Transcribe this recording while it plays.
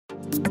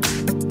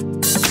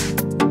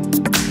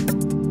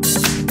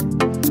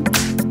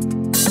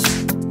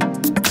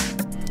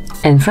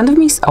In front of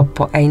me is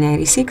OPPO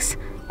A96,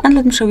 and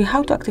let me show you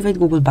how to activate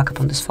Google Backup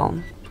on this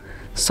phone.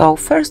 So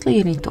firstly,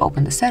 you need to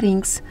open the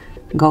settings,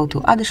 go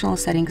to additional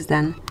settings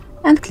then,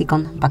 and click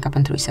on Backup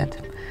and Reset.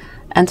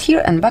 And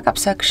here in Backup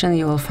section,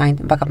 you will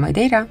find Backup My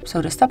Data,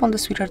 so just tap on the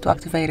switcher to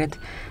activate it,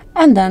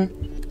 and then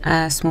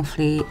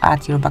smoothly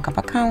add your backup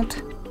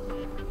account.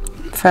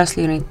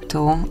 Firstly, you need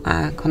to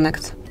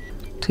connect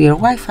to your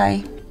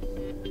Wi-Fi.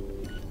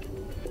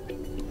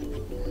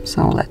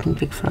 So let me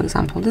pick, for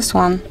example, this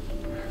one.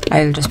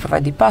 I'll just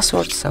provide the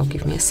password, so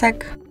give me a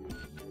sec.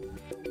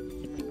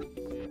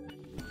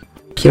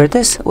 Here it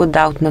is.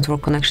 Without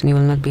network connection, you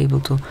will not be able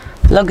to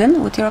log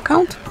in with your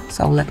account.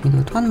 So let me do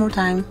it one more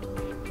time.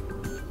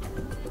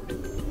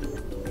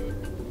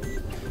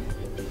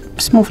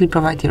 Smoothly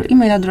provide your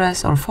email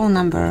address or phone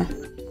number.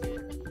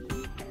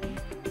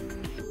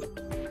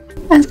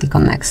 And click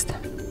on Next.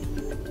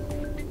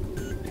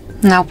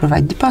 Now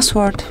provide the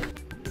password.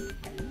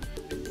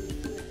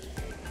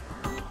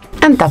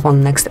 And tap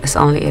on Next as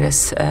only it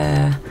is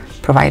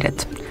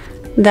provided.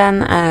 Then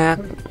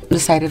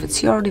decide if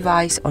it's your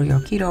device or your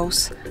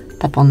kiddos.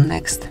 Tap on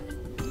Next.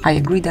 I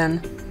agree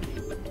then.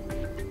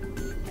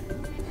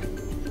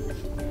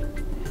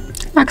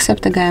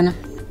 Accept again.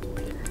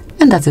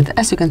 And that's it.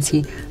 As you can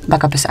see,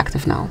 backup is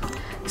active now.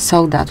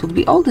 So that would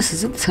be all. This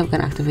is it. So you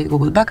can activate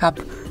Google Backup.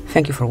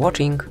 Thank you for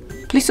watching.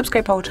 Please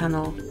subscribe our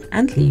channel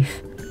and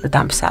leave the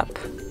thumbs up.